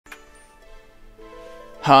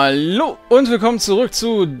Hallo und willkommen zurück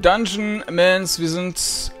zu Dungeonmans. Wir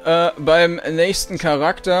sind beim nächsten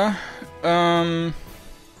Charakter.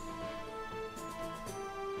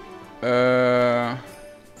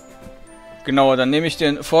 Genau, dann nehme ich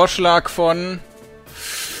den Vorschlag von...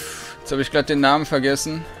 Jetzt habe ich gerade den Namen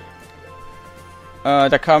vergessen.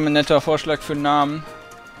 Da kam ein netter Vorschlag für einen Namen.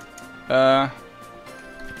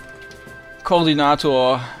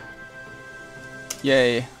 Kordanor.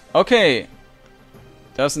 Yay. Okay.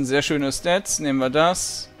 Das sind sehr schöne Stats. Nehmen wir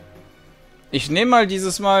das. Ich nehme mal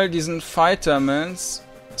dieses Mal diesen Fightermans.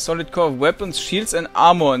 Solid Core Weapons, Shields and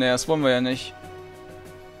Armor. Ne, das wollen wir ja nicht.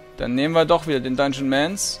 Dann nehmen wir doch wieder den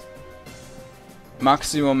Dungeonmans.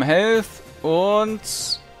 Maximum Health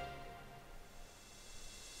und...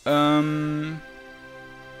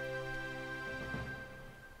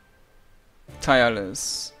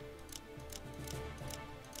 Tireless.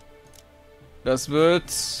 Das wird...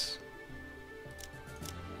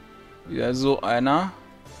 wieder so einer.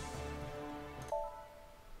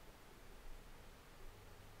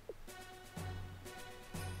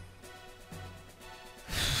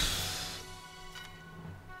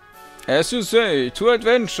 As you say, to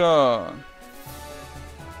adventure.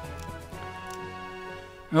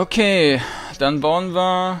 Okay, dann bauen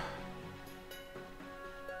wir...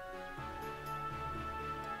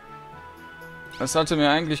 Das hatte mir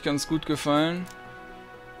eigentlich ganz gut gefallen.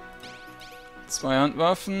 2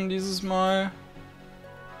 Handwaffen dieses Mal.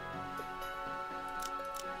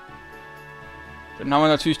 Dann haben wir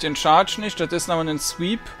natürlich den Charge nicht, stattdessen haben wir den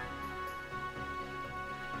Sweep.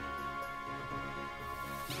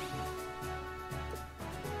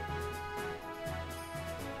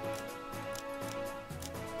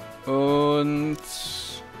 Und...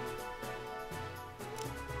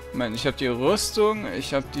 Moment, ich habe die Rüstung,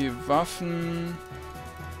 ich habe die Waffen.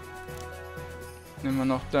 Nehmen wir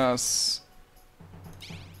noch das.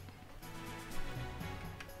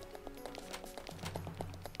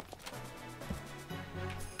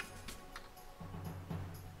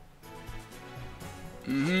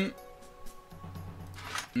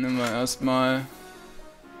 Nehmen wir erstmal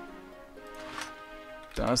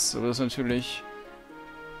das, aber das ist natürlich...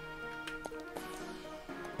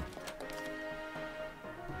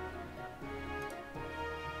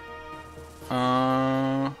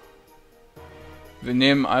 Wir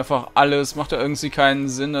nehmen einfach alles, macht ja irgendwie keinen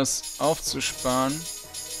Sinn, das aufzusparen.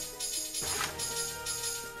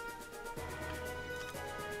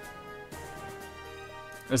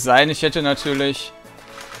 Es sei denn, ich hätte natürlich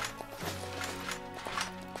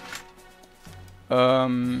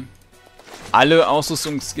alle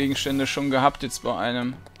Ausrüstungsgegenstände schon gehabt jetzt bei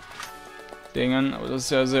einem Dingen, aber das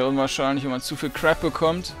ist ja sehr unwahrscheinlich, wenn man zu viel Crap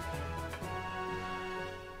bekommt.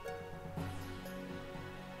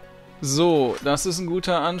 So, das ist ein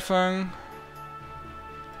guter Anfang.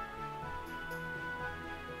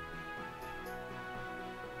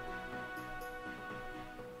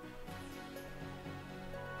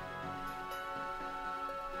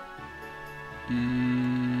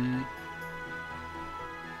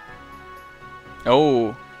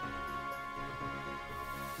 Oh.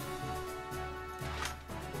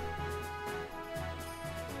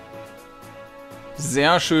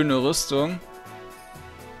 Sehr schöne Rüstung.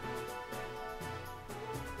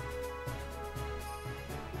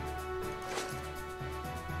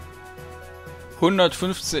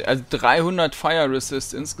 Also 300 Fire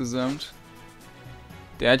Resist insgesamt.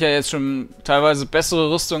 Der hat ja jetzt schon teilweise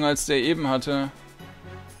bessere Rüstung als der eben hatte.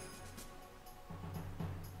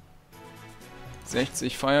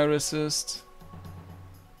 60 Fire Resist.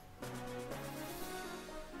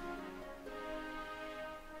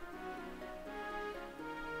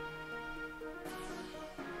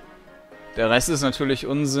 Der Rest ist natürlich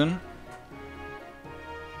Unsinn.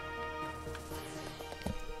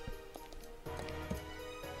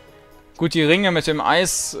 Gut, die Ringe mit dem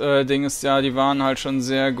Eis-Ding ist ja, die waren halt schon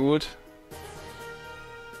sehr gut.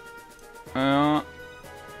 Ja.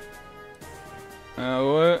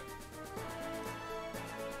 Jawohl.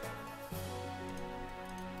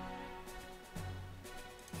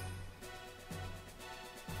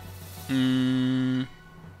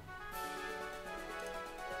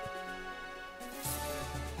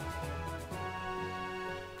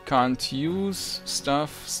 Can't use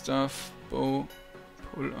stuff, bow,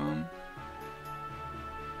 pull-arm.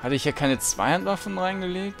 Hatte ich ja keine Zweihandwaffen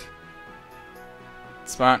reingelegt?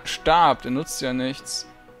 Zwar Stab, der nutzt ja nichts.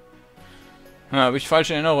 Ja, habe ich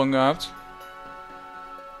falsche Erinnerungen gehabt.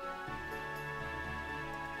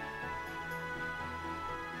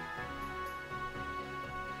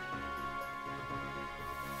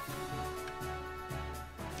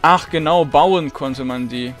 Ach genau, bauen konnte man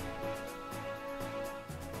die.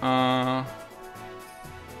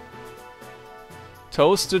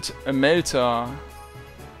 Toasted Melter.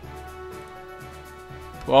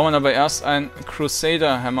 Braucht man aber erst einen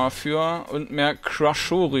Crusader Hammer für und mehr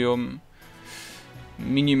Crushorium.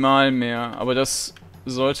 Minimal mehr, aber das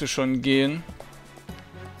sollte schon gehen.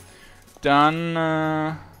 Dann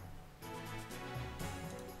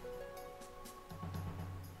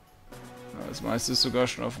das meiste ist sogar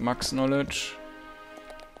schon auf Max Knowledge.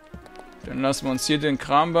 Dann lassen wir uns hier den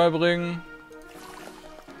Kram beibringen.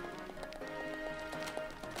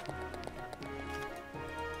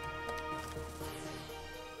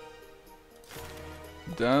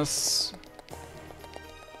 Das.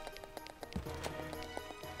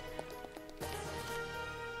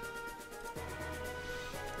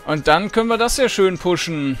 Und dann können wir das ja schön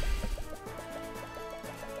pushen.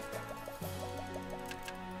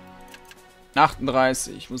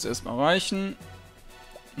 38. Muss erstmal reichen.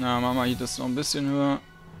 Na, machen wir hier das noch ein bisschen höher.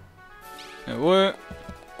 Jawohl.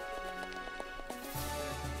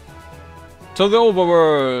 To the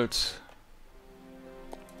Overworld.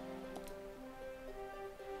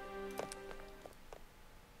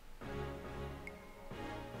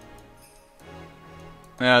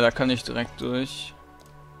 Ja, da kann ich direkt durch.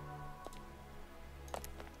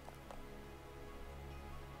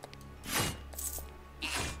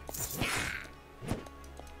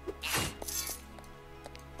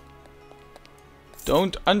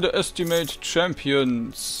 Don't underestimate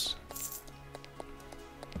champions.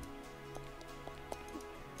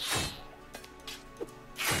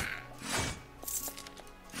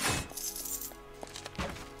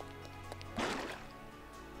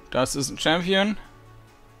 Das ist ein Champion.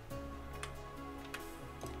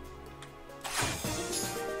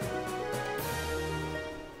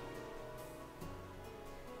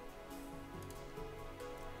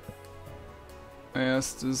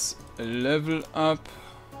 Erstes Level Up.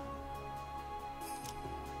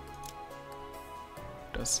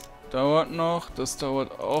 Das dauert noch, das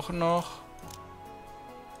dauert auch noch.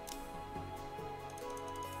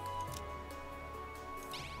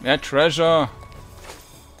 Mehr Treasure.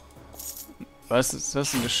 Was ist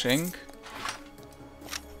das, ein Geschenk?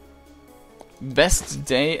 Best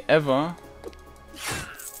Day Ever.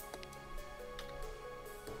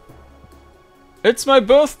 It's my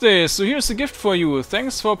birthday, so here's a gift for you.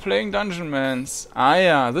 Thanks for playing Dungeonmans. Ah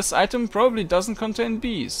yeah, this item probably doesn't contain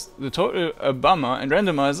bees. The total bummer and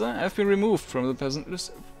randomizer have been removed from the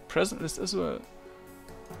present list as well.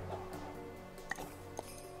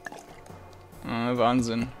 Ah,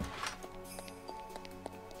 Wahnsinn.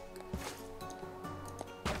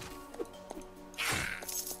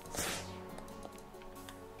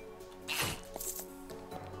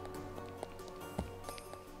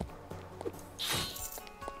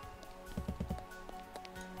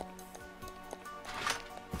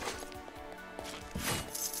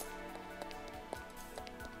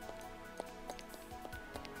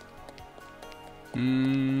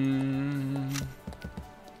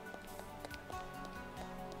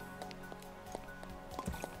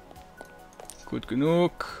 Gut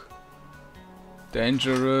genug.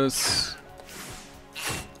 Dangerous.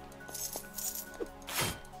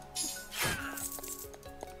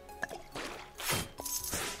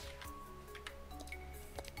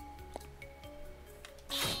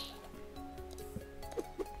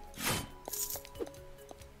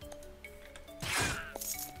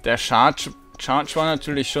 Der Charge war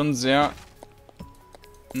natürlich schon sehr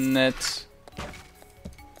nett.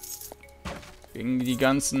 Gegen die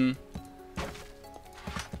ganzen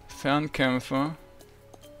Fernkämpfer.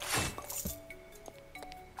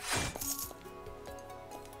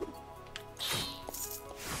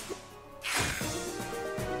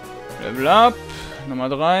 Level up. Nummer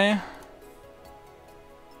 3.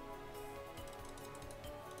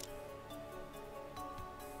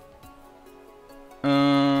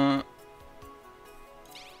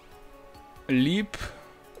 Lieb.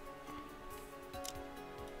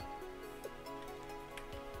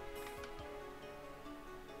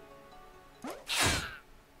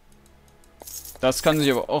 Das kann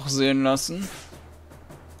sich aber auch sehen lassen.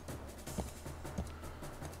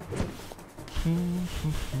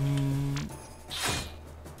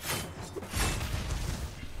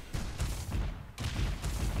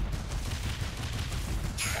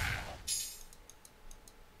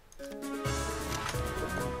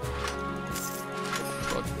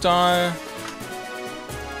 Teil.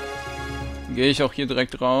 Gehe ich auch hier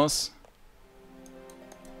direkt raus.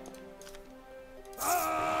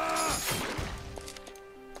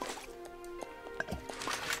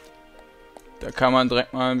 Da kann man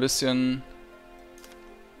direkt mal ein bisschen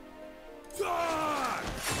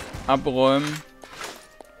abräumen.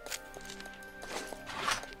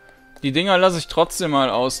 Die Dinger lasse ich trotzdem mal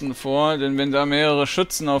außen vor, denn wenn da mehrere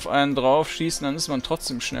Schützen auf einen drauf schießen, dann ist man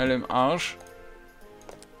trotzdem schnell im Arsch.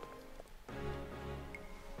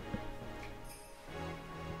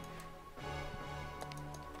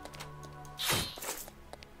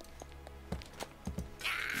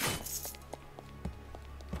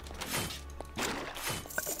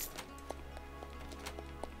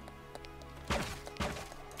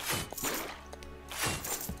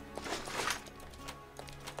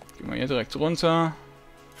 Gehen wir hier direkt runter.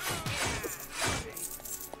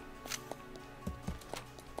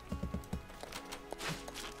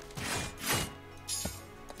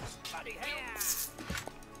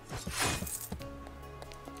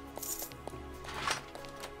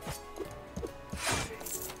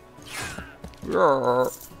 Ja.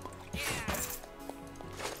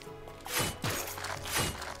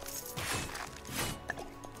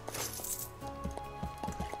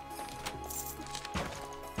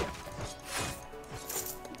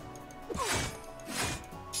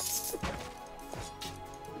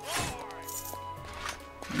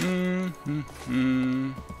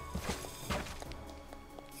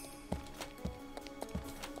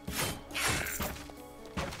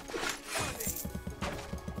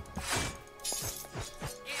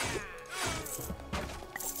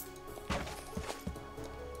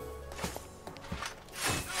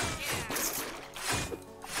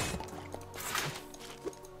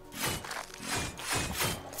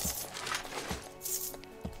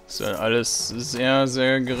 Das ist ja alles sehr,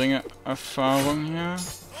 sehr geringe Erfahrung hier.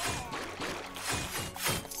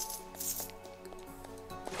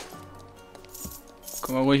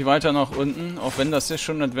 Kommen wir ruhig weiter nach unten, auch wenn das hier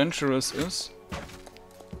schon adventurous ist.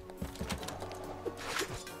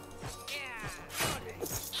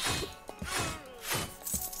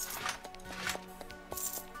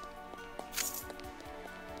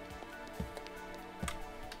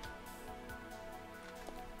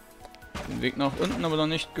 Den Weg nach unten aber noch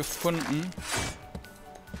nicht gefunden.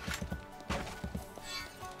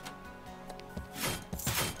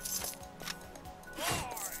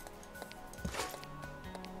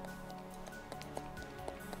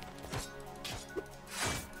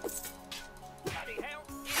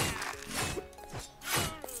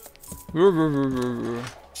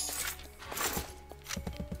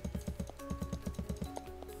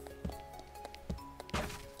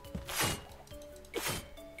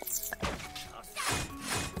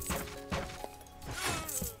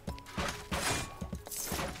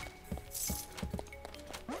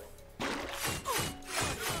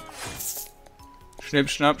 Schnipp,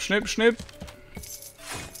 schnapp, schnipp, schnipp.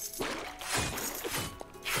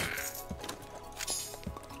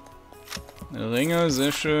 Eine Ringe,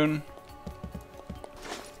 sehr schön.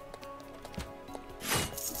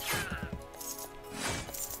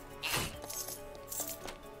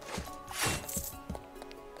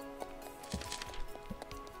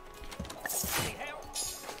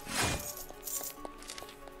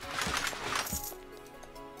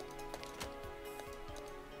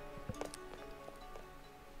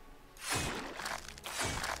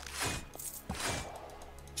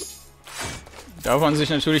 Darf man sich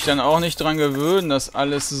natürlich dann auch nicht dran gewöhnen, dass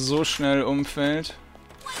alles so schnell umfällt.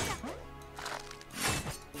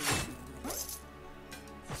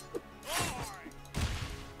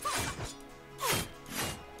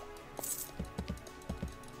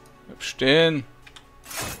 Bleib stehen.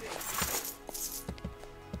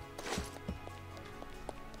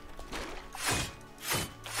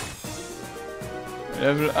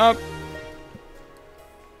 Level up.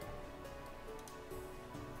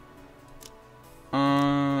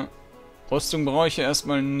 Rüstung brauche ich ja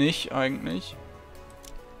erstmal nicht, eigentlich.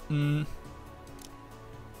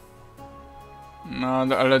 Na,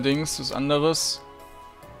 allerdings was anderes.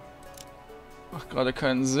 Macht gerade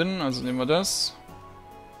keinen Sinn, also nehmen wir das.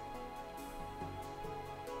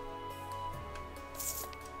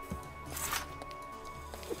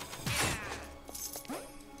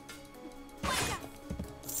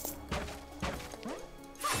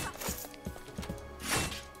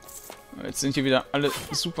 Jetzt sind die wieder alle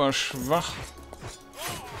super schwach.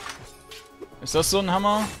 Ist das so ein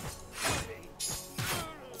Hammer?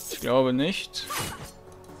 Ich glaube nicht.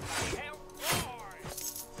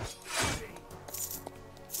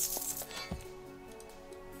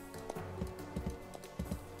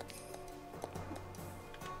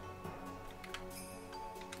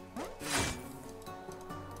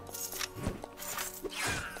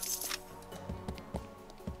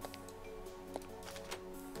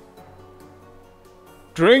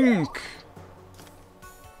 Drink!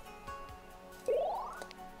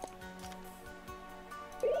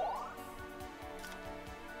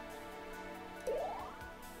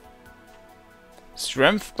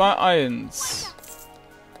 Strength bei 1.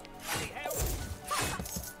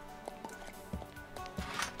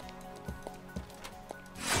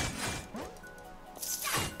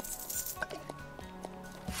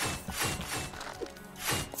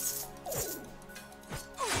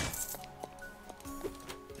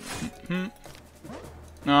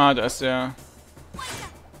 Ah, da ist der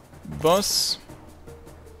Boss.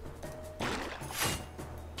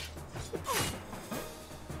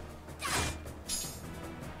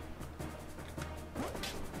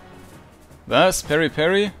 Was? Perry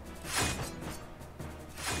Perry?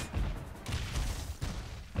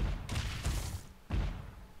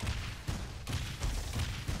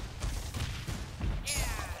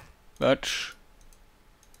 Quatsch.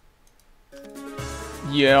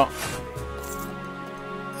 Yeah.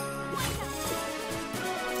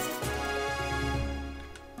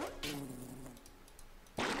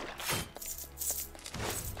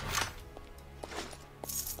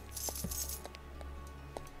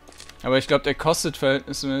 Aber ich glaube, der kostet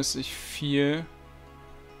verhältnismäßig viel.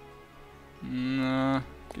 Na,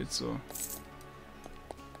 geht so.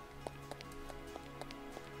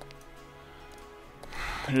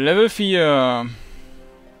 Level 4.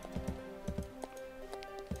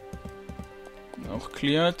 Auch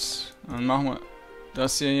cleared. Dann machen wir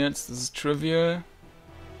das hier jetzt. Das ist trivial.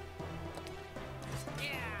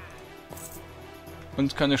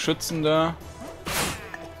 Und keine Schützen da.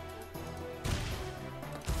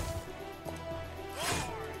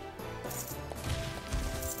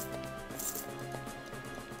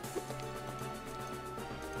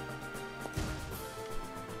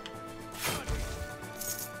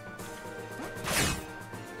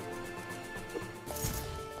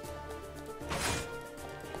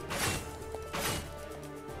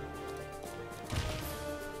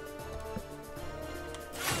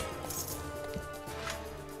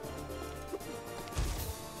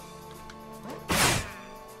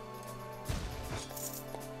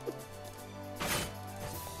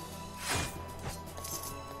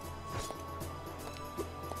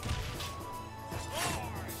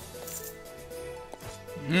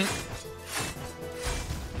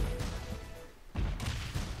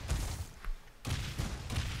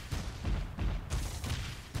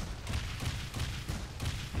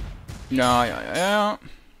 Ja.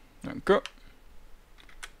 Danke.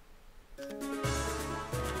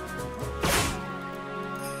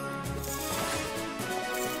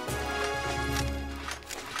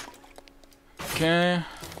 Okay.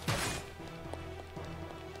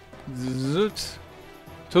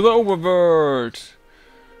 To the Overworld.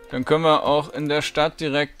 Dann können wir auch in der Stadt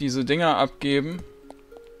direkt diese Dinger abgeben.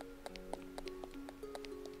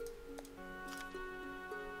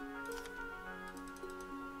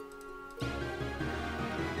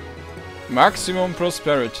 Maximum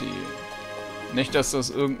Prosperity. Nicht, dass das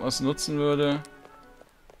irgendwas nutzen würde.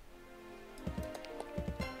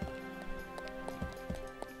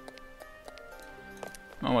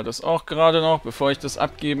 Machen wir das auch gerade noch, bevor ich das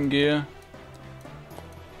abgeben gehe.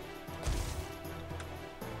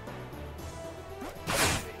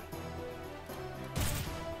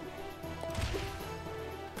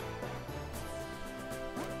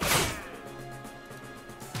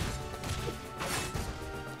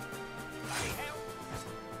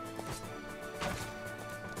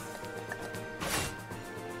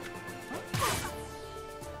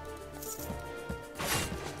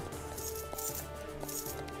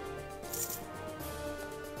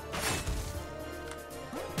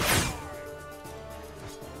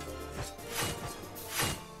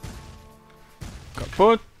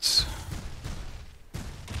 Kaputt.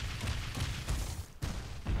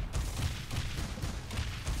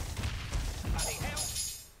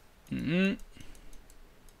 Mhm.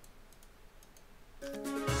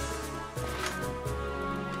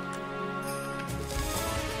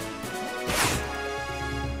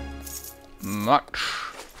 Matsch.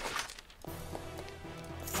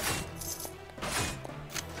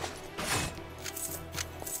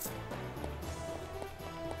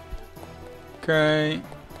 Okay.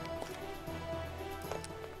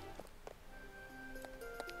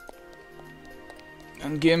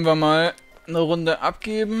 Dann gehen wir mal eine Runde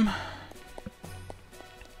abgeben.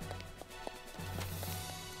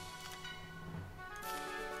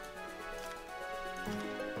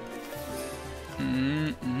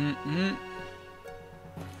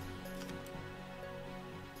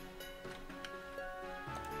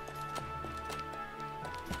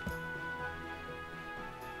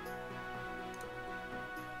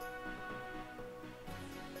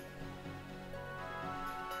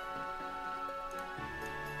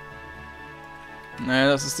 Nee,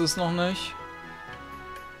 das ist es noch nicht.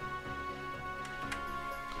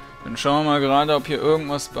 Dann schauen wir mal gerade, ob hier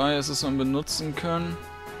irgendwas bei ist, was man benutzen kann.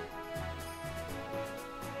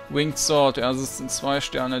 Winged Sword, ja, das ist ein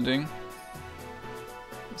 2-Sterne-Ding.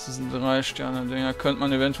 Das ist ein 3-Sterne-Ding. Da könnte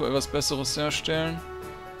man eventuell was Besseres herstellen.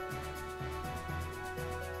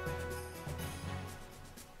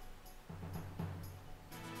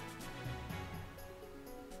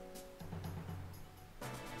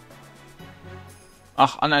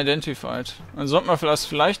 Ach, unidentified. Dann sollten wir das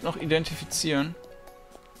vielleicht noch identifizieren.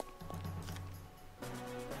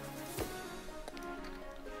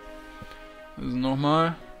 Also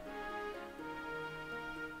nochmal.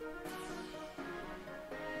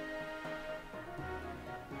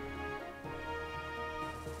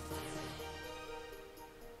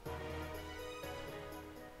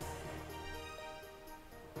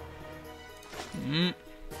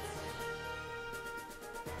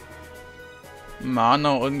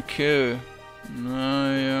 Mana und Kill.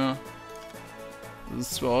 Naja. Das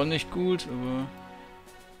ist zwar auch nicht gut, aber...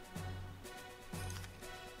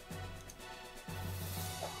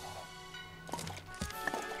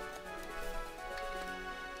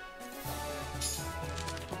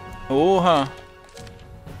 Oha.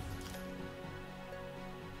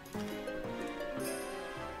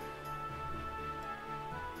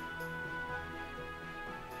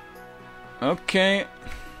 Okay.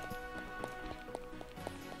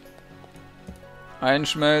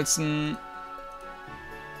 Einschmelzen.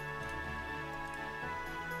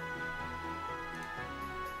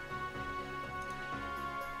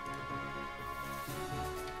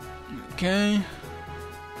 Okay.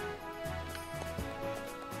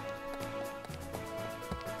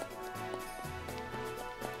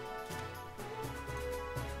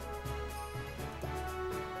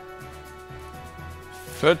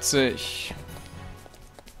 Vierzig.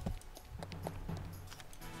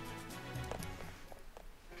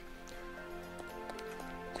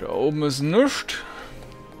 Da oben ist nichts.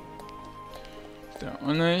 Da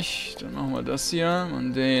auch nicht. Dann machen wir das hier.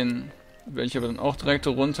 Und den werde ich aber dann auch direkt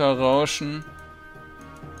runterrauschen.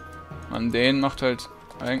 An den macht halt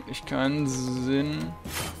eigentlich keinen Sinn.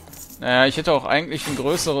 Naja, ich hätte auch eigentlich ein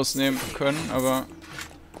größeres nehmen können, aber...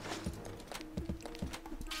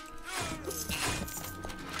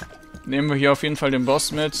 Nehmen wir hier auf jeden Fall den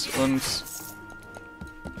Boss mit und...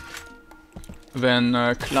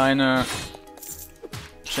 Wenn kleine...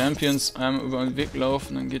 Champions einem über den Weg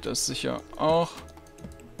laufen, dann geht das sicher auch.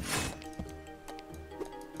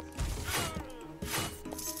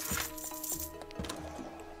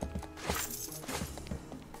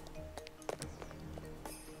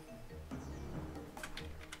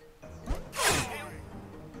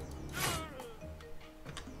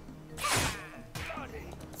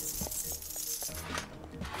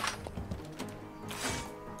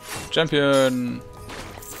 Champion!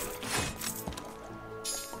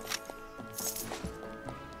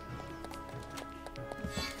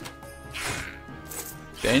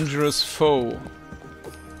 Dangerous Foe.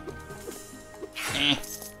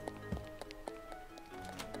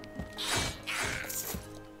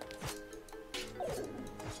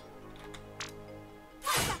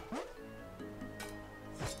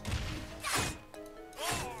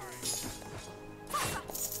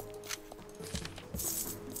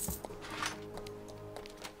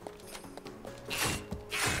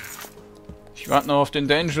 Ich warte noch auf den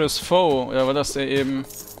Dangerous Foe. Oder war das der eben?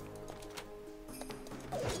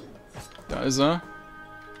 Da ist er.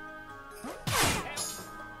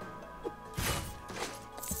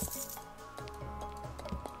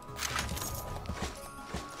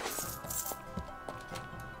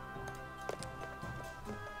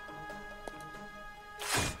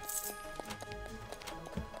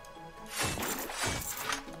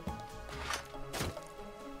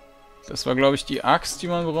 Das war, glaube ich, die Axt, die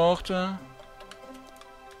man brauchte.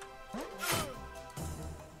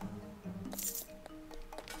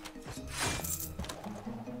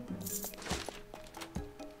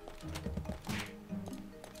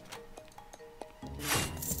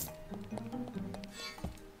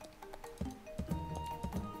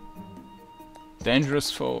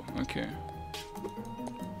 Dangerous Foe, okay.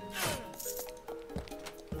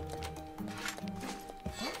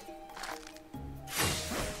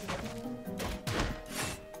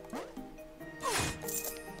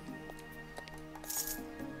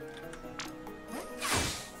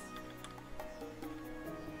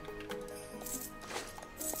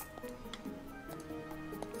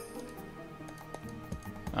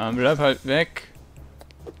 Bleib halt weg.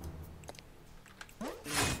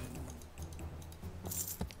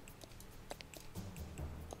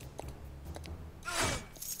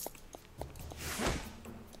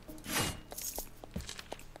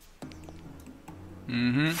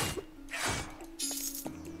 Mhm.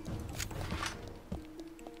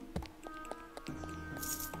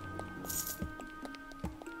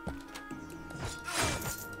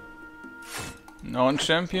 Noch ein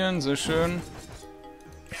Champion, sehr schön.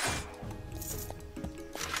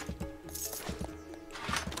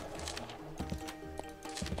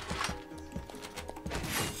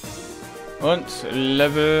 Und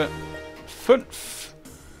Level 5.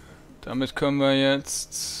 Damit können wir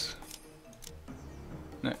jetzt...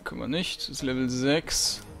 Ne, können wir nicht. Das ist Level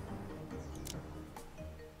 6.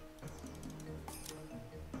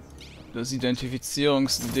 Das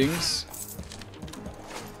Identifizierungsdings.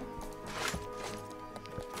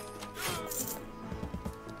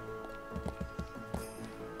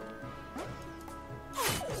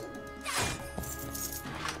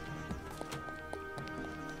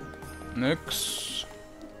 Nix.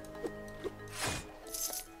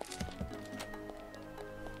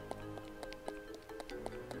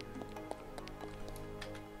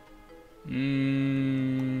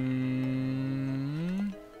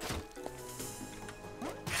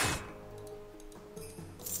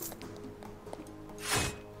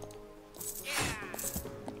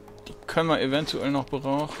 Die können wir eventuell noch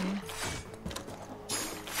brauchen.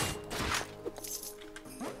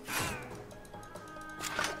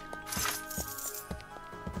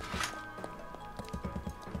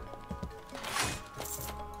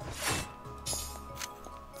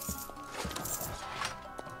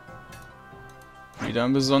 Wieder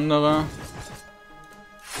ein besonderer.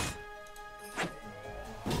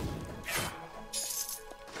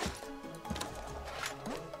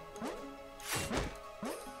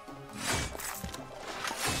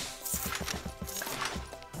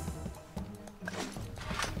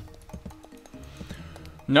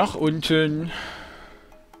 Nach unten.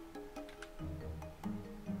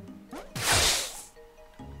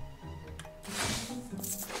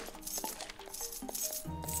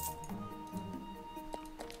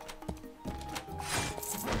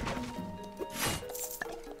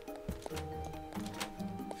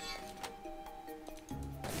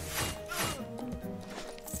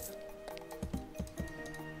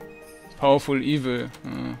 Powerful Evil.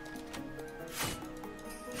 Ja.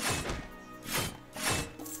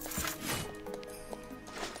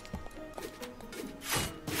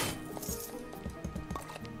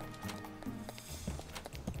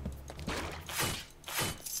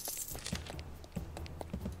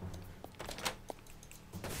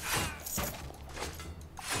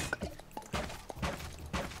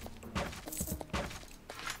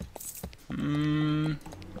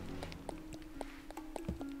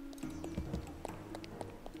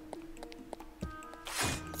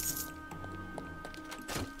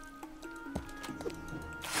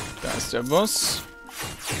 Da ist der Boss.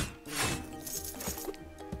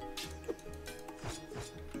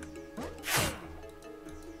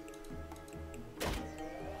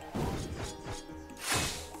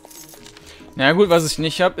 Na gut, was ich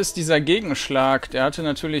nicht habe, ist dieser Gegenschlag. Der hatte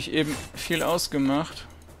natürlich eben viel ausgemacht.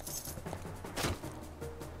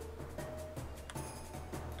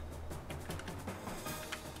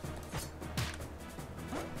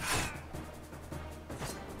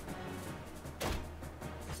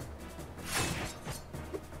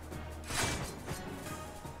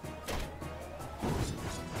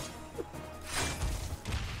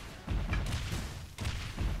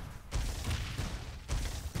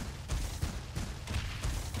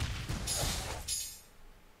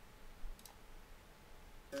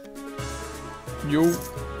 Jo.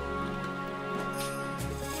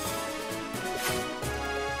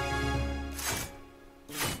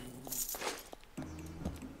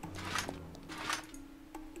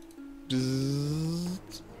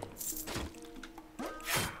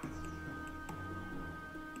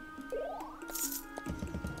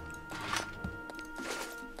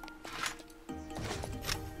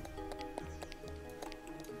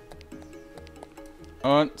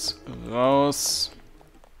 Und raus.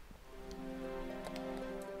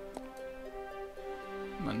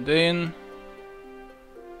 Man den.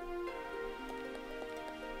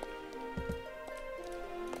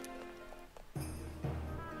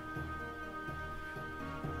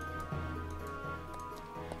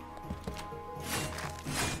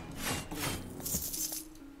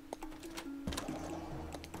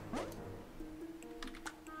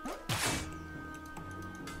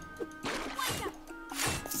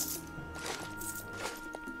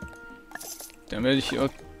 Dann werde ich hier auch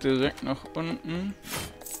direkt nach unten.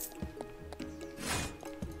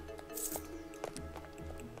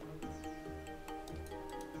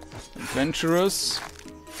 Adventurous.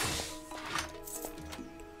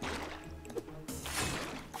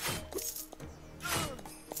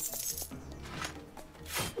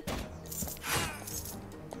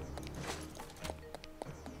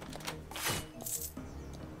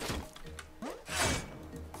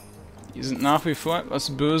 Die sind nach wie vor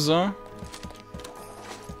etwas böser.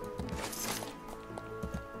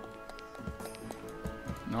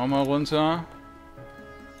 Nochmal runter.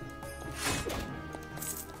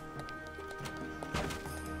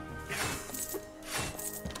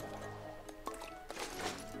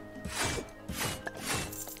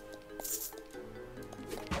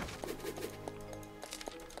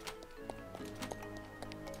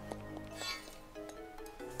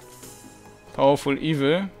 Powerful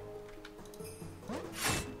Evil.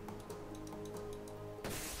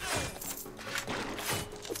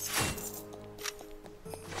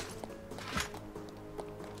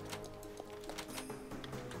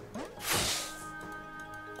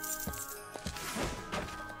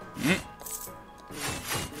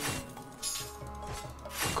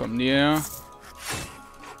 Komm näher.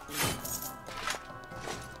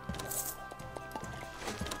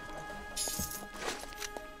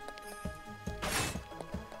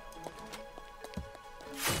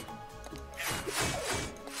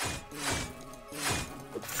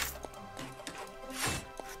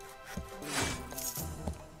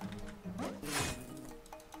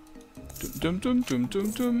 Dum dum dum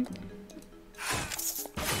dum dum.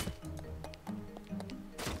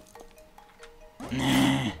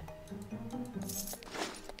 Nee.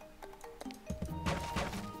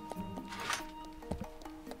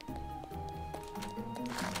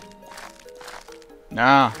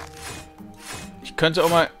 Na. Ich könnte auch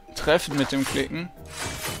mal treffen mit dem Klicken.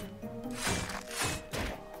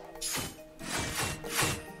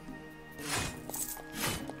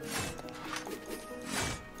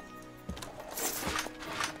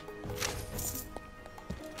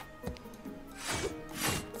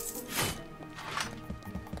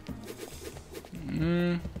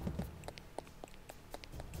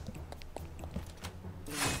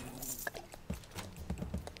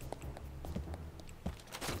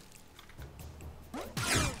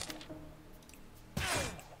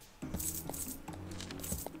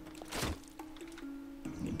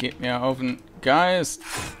 Geht mir auf den Geist.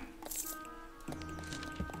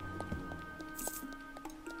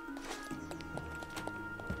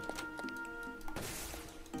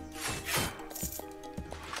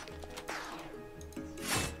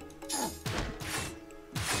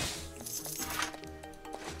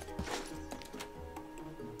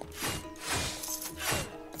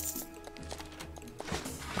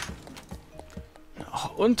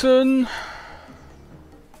 Nach unten.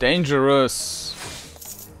 Dangerous.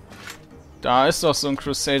 Da ist doch so ein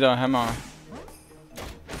Crusader Hammer.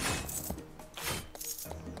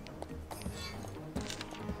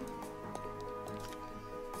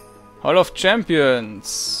 Hall of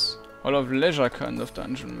Champions. Hall of Leisure kind of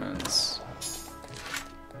Dungeonmans.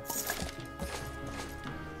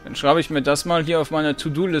 Dann schreibe ich mir das mal hier auf meine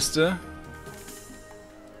To-Do-Liste.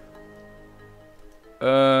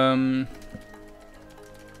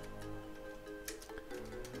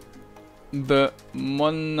 The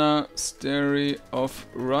Monastery of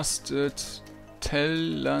Rusted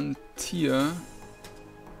Talantir.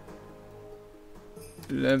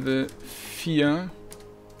 Level 4.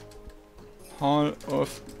 Hall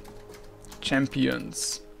of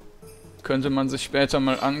Champions. Könnte man sich später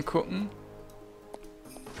mal angucken.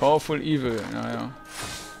 Powerful Evil, naja.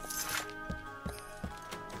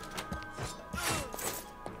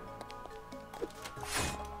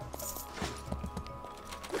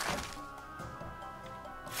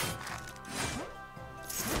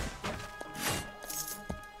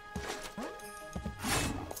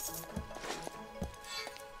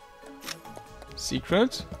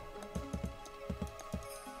 Secret.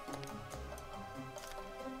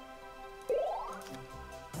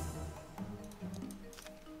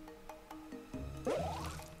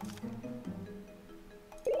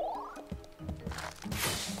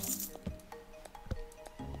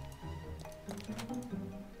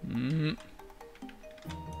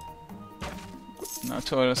 Na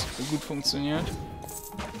toll, das hat gut funktioniert.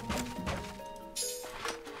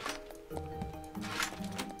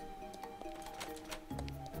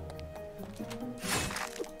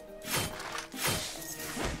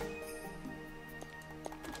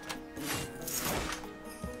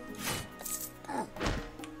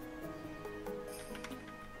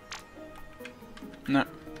 Na.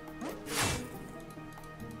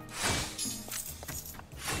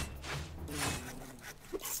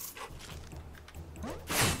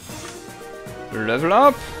 Level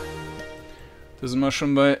up. Da sind wir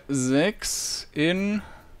schon bei 6 in...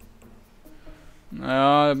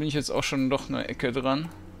 Naja, da bin ich jetzt auch schon doch eine Ecke dran.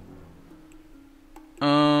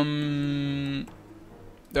 Da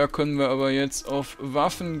können wir aber jetzt auf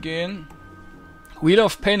Waffen gehen. Wheel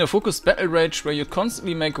of Pain, a focused battle rage where you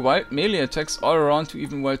constantly make wild melee attacks all around you,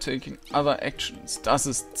 even while taking other actions. Das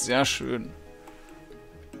ist sehr schön.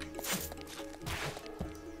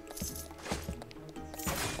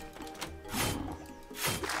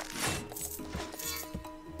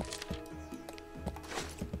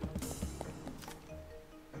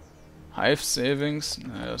 Hive Savings,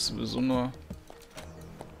 naja, das ist sowieso nur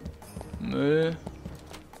Müll.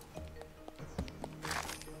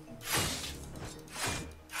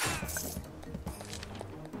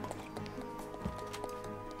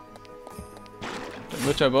 Dann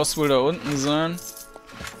wird der Boss wohl da unten sein.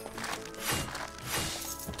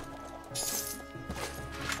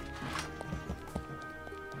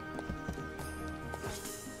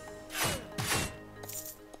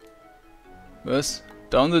 Was?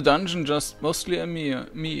 Down the dungeon, just mostly a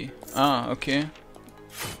me. Ah, okay.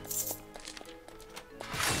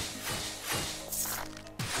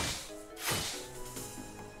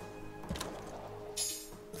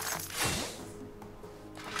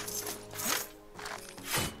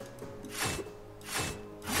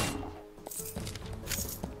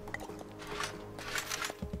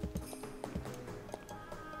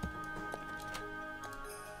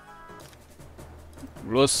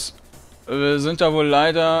 Bloß, wir sind da wohl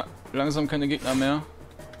leider langsam keine Gegner mehr.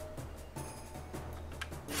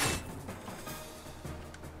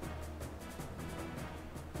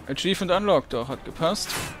 Achievement unlocked, doch, hat gepasst.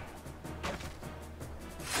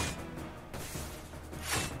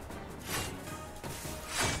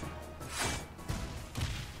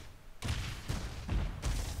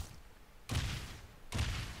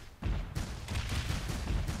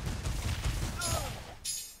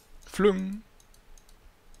 Flüm.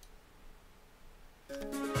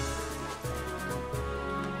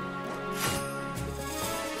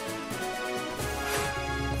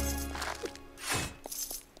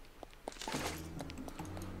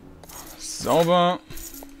 Sauber.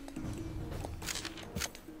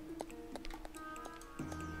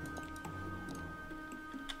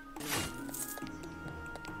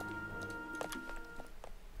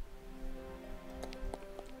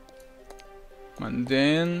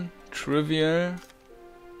 Mundane, Trivial.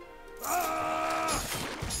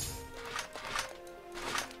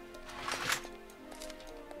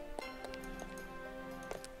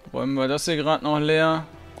 Räumen wir das hier gerade noch leer.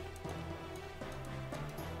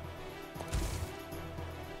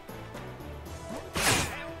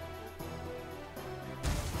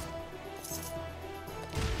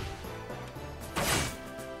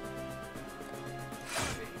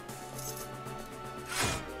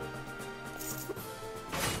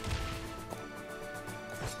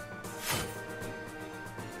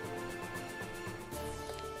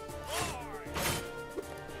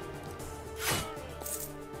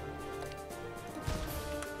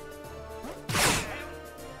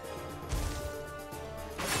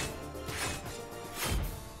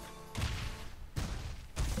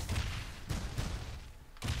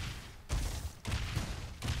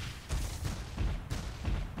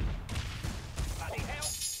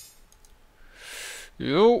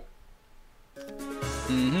 Jo.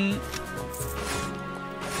 Mhm.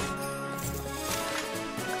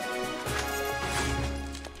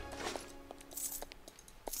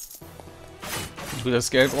 Gut, das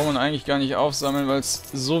Geld braucht man eigentlich gar nicht aufsammeln, weil es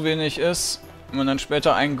so wenig ist. Wenn man dann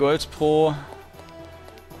später ein Gold pro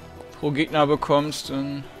Gegner bekommt,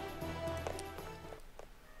 dann...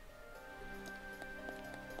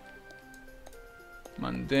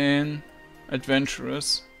 Mundane.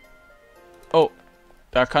 Adventurous. Oh.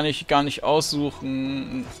 Da kann ich gar nicht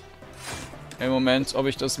aussuchen im Moment, ob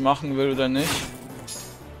ich das machen will oder nicht.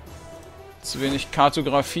 Zu wenig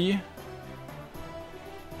Kartografie.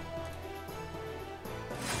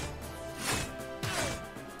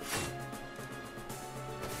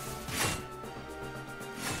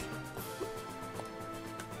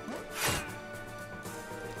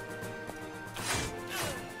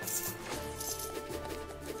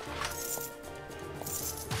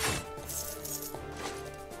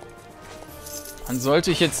 Dann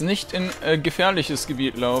sollte ich jetzt nicht in gefährliches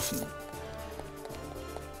Gebiet laufen.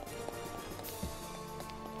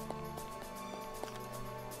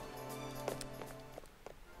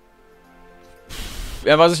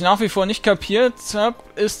 Ja, was ich nach wie vor nicht kapiert habe,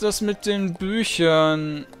 ist das mit den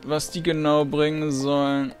Büchern, was die genau bringen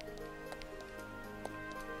sollen.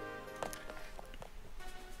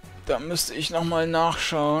 Da müsste ich nochmal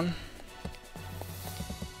nachschauen.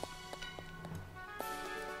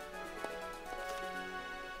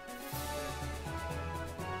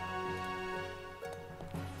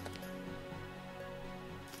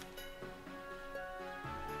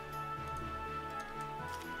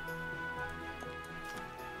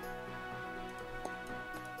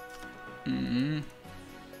 Mhm.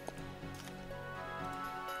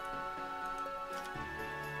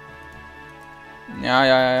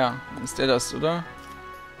 Ja. Ist der das, oder?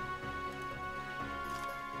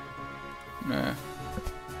 Nee.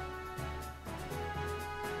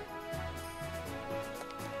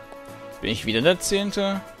 Bin ich wieder der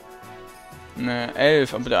 10.? Ne,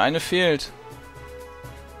 11, aber der eine fehlt.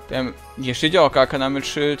 Hier steht ja auch gar keiner mit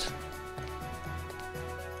Schild.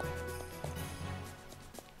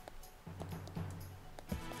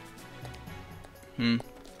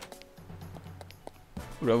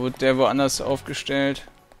 Oder wurde der woanders aufgestellt?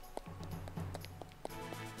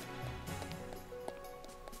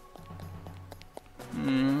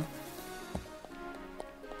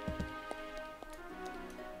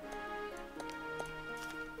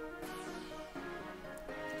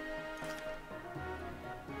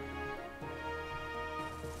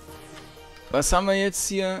 Was haben wir jetzt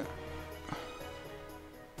hier?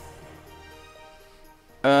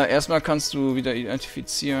 Erstmal kannst du wieder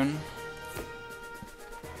identifizieren.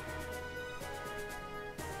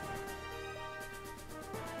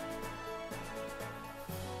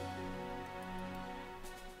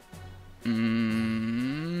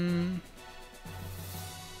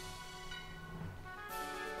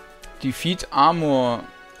 Defeat Armor.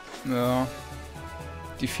 Ja.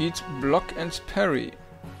 Defeat Block and Parry.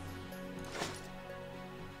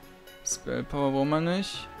 Spell Power brauchen wir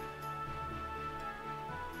nicht.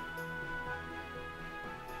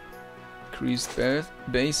 Increased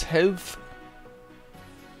Base Health.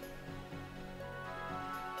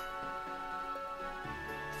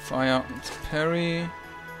 Fire und Parry.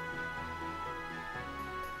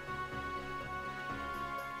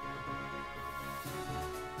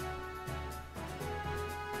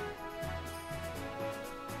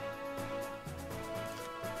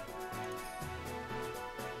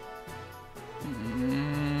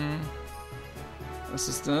 Was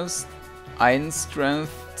ist das? 1 Strength,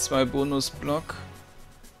 2 Bonus-Block.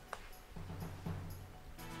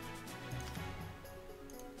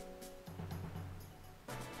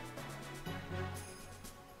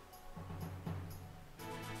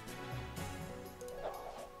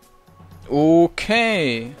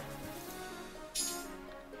 Okay.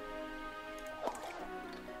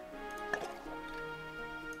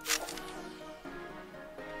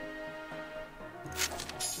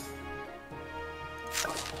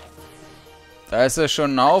 Da ist ja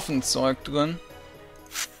schon ein Haufen Zeug drin.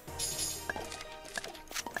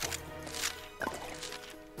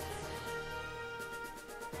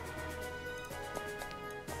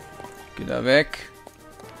 Geh da weg.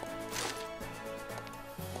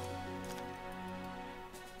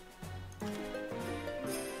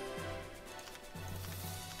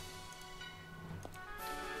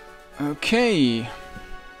 Okay.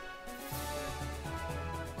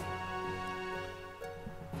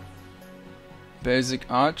 Basic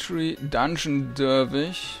Archery, Dungeon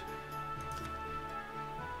Dervish.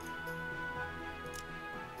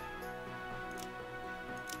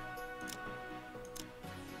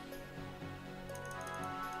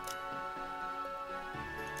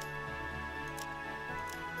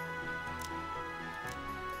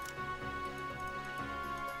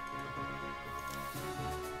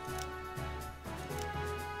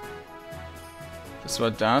 Das war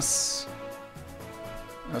das.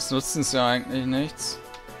 Das nutzt uns ja eigentlich nichts.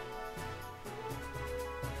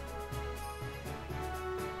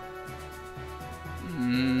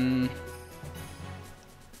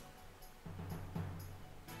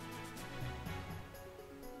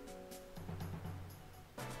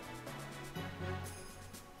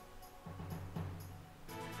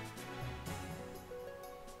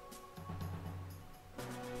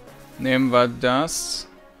 Nehmen wir das,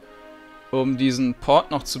 um diesen Port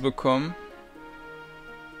noch zu bekommen.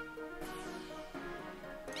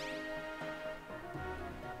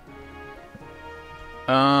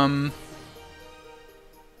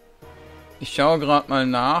 Ich schaue gerade mal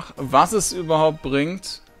nach, was es überhaupt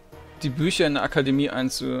bringt, die Bücher in der Akademie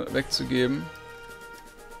wegzugeben.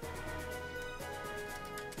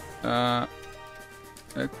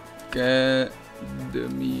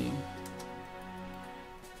 Akademie.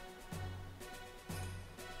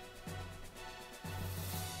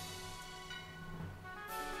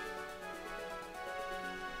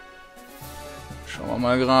 Schauen wir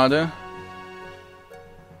mal gerade.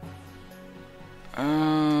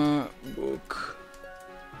 Book.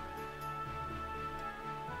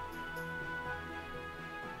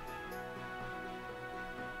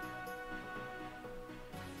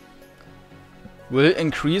 Will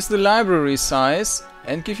increase the library size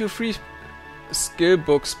and give you free skill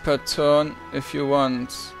books per turn if you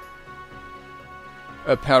want.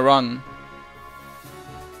 Per run.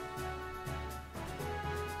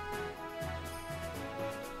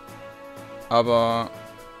 Aber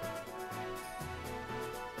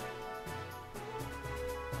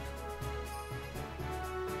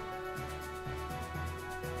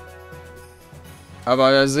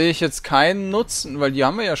da sehe ich jetzt keinen Nutzen, weil die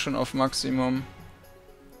haben wir ja schon auf Maximum.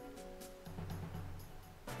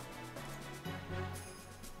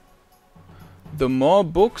 The more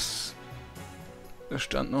books. Da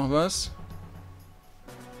stand noch was.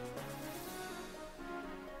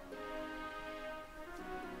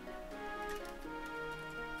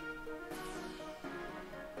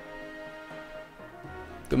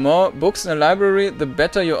 The more books in a library, the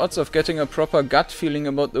better your odds of getting a proper gut feeling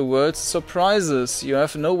about the world's surprises. You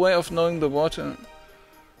have no way of knowing the water.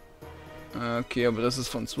 Okay, aber das ist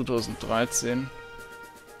von 2013.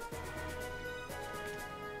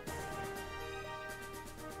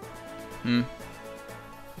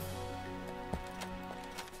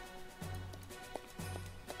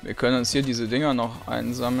 Wir können uns hier diese Dinger noch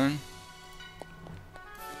einsammeln.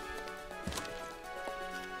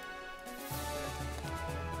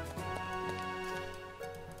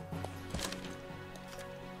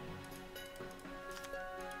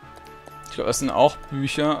 Ich glaube, das sind auch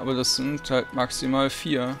Bücher, aber das sind halt maximal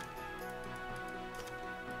 4.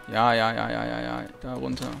 Ja, da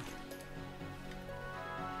runter.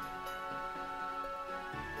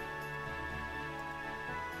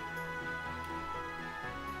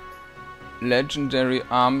 Legendary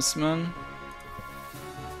Armsman.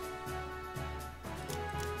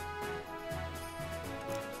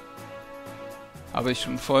 Habe ich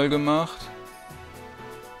schon voll gemacht.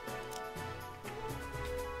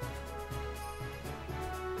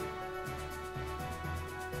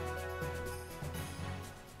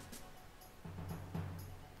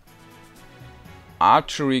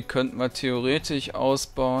 Archery könnten wir theoretisch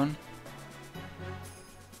ausbauen.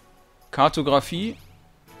 Kartografie.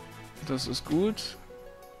 Das ist gut.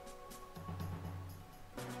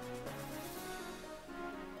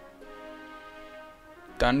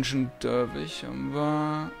 Dungeon Dervish haben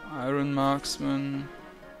wir. Iron Marksman.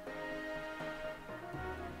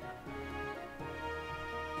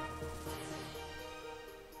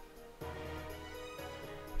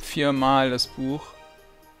 Viermal das Buch.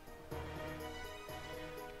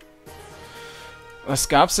 Was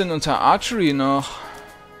gab's denn unter Archery noch?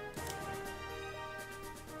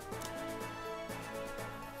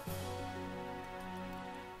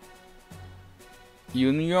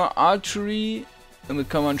 Junior Archery, damit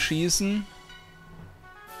kann man schießen.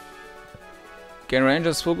 Gain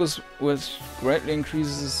Rangers Focus with greatly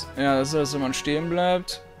increases. Ja, das ist das, wenn man stehen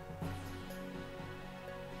bleibt.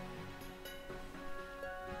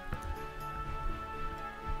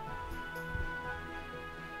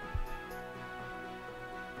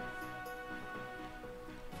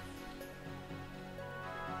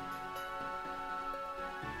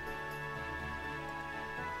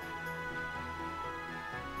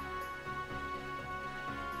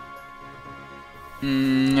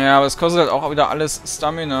 Ja, aber es kostet halt auch wieder alles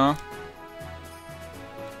Stamina.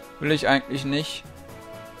 Will ich eigentlich nicht.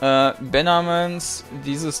 Dungeonmans,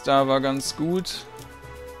 dieses da war ganz gut.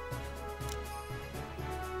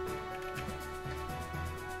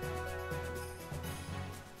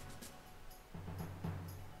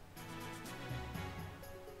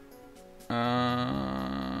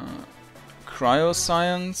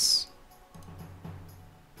 Cryoscience.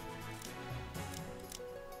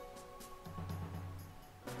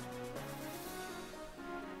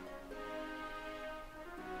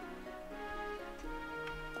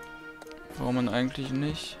 Warum man eigentlich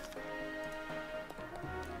nicht?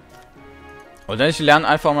 Oder ich lerne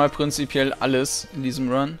einfach mal prinzipiell alles in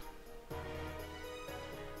diesem Run.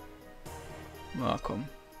 Na komm.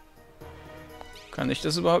 Kann ich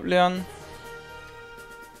das überhaupt lernen?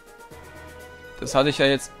 Das hatte ich ja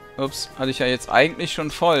jetzt... Ups, hatte ich ja jetzt eigentlich schon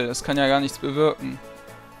voll. Das kann ja gar nichts bewirken.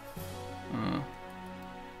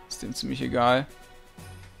 Ist dem ziemlich egal.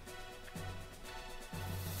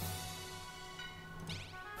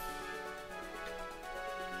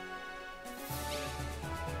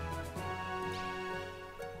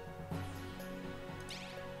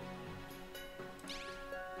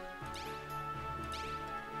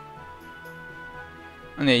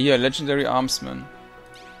 Ne, hier, Legendary Armsman.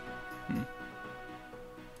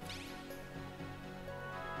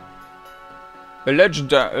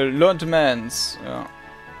 Dungeonmans, ja.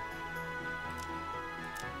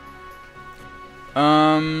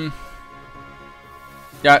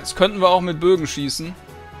 Ja, jetzt könnten wir auch mit Bögen schießen.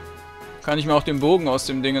 Kann ich mir auch den Bogen aus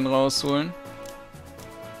dem Dingen rausholen.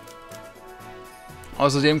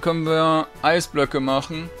 Außerdem können wir Eisblöcke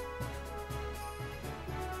machen.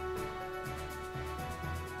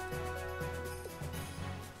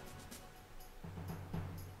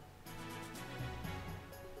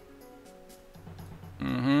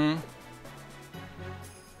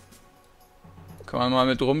 Kann man mal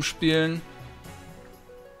mit rumspielen.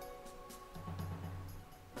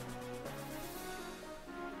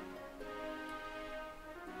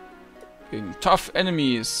 Gegen Tough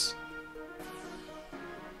Enemies.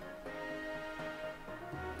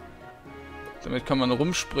 Damit kann man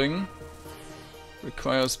rumspringen.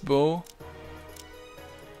 Requires Bow.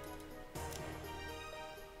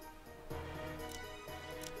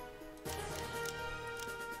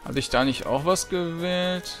 Hatte ich da nicht auch was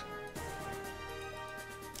gewählt?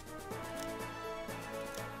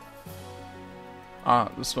 Ah,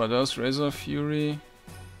 das war das. Razor Fury.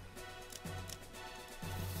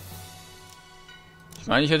 Ich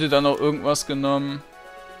meine, ich hätte da noch irgendwas genommen.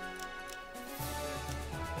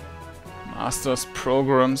 Masters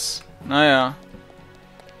Programs. Naja.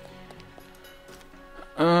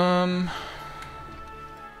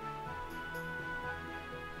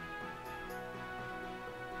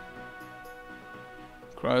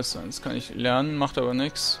 Cryoscience kann ich lernen, macht aber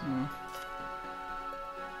nichts. Ja.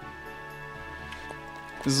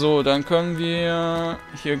 So, dann können wir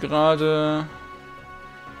hier gerade...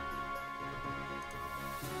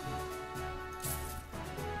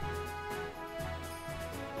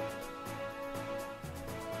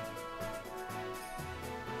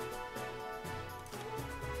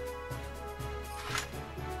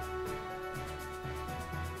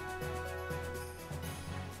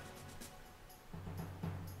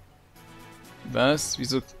 Was?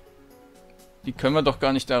 Wieso? Die können wir doch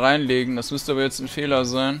gar nicht da reinlegen. Das müsste aber jetzt ein Fehler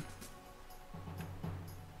sein.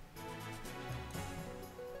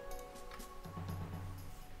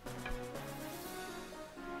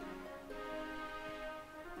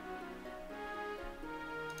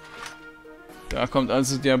 Da kommt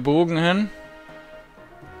also der Bogen hin.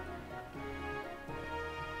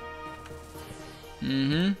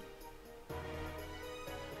 Mhm.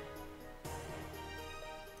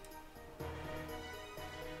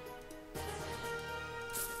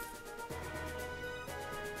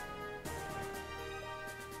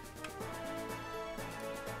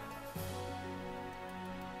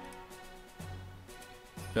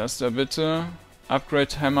 Das da bitte.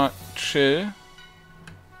 Upgrade Hammer Chill.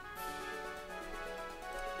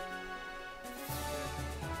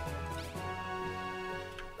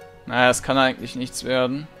 Naja, es kann eigentlich nichts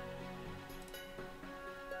werden.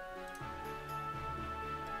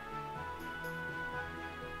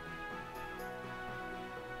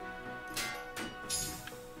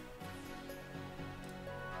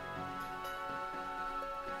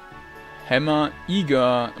 Hammer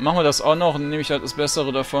Eager. Machen wir das auch noch und nehme ich halt das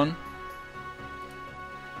Bessere davon.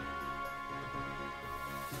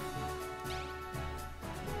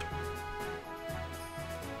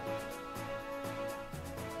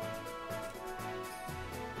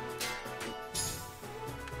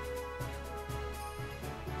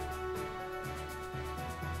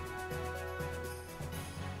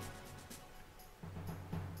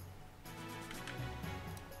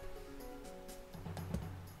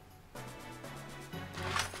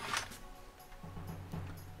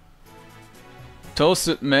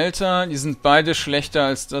 Toasted Melter, die sind beide schlechter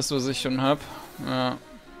als das, was ich schon habe. Ja.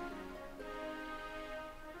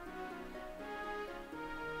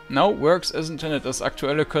 Now works as intended. Das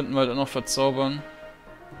aktuelle könnten wir dann noch verzaubern.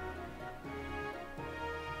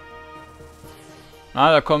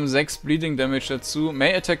 Ah, da kommen 6 Bleeding Damage dazu.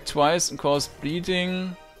 May attack twice and cause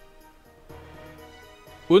bleeding.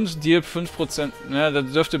 Und deal 5%. Ja,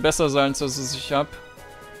 das dürfte besser sein, als das, was ich habe.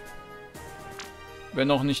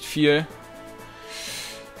 Wenn auch nicht viel.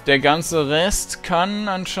 Der ganze Rest kann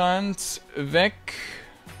anscheinend weg.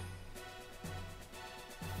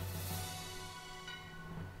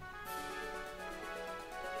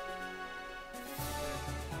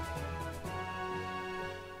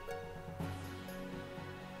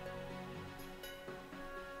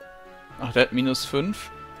 Ach, der hat -5.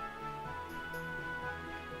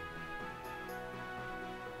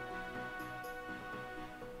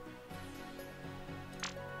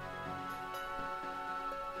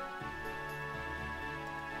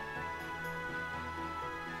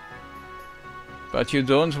 But you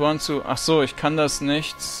don't want to... Ach so, ich kann das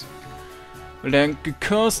nicht, weil der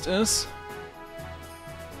gecursed ist.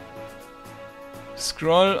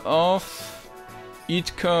 Scroll auf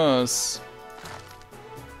Eat Curse.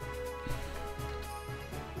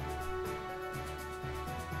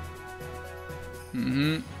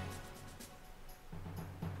 Mhm.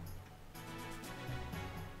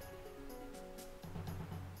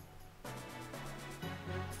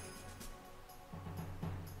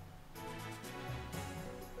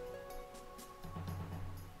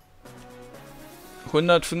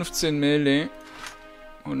 ...115 Melee.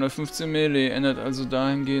 115 Melee ändert also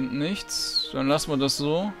dahingehend nichts. Dann lassen wir das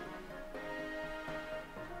so.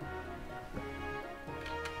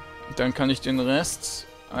 Dann kann ich den Rest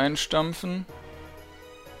einstampfen.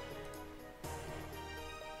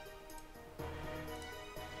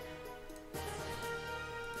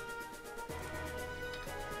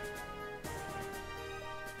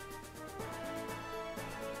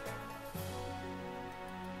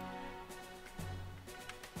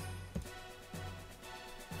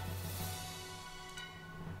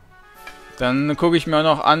 Dann gucke ich mir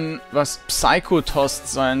noch an, was Psychotost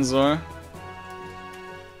sein soll.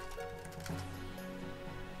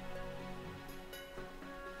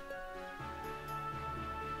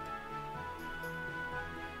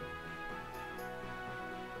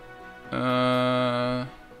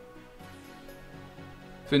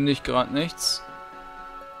 Finde ich gerade nichts.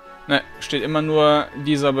 Ne, steht immer nur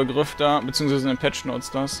dieser Begriff da, beziehungsweise in den Patch Notes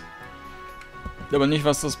das. Aber nicht,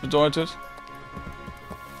 was das bedeutet.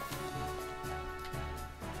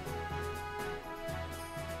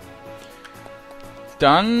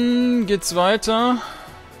 Dann geht's weiter.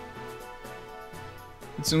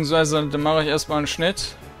 Beziehungsweise dann mache ich erstmal einen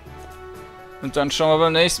Schnitt. Und dann schauen wir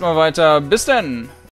beim nächsten Mal weiter. Bis dann!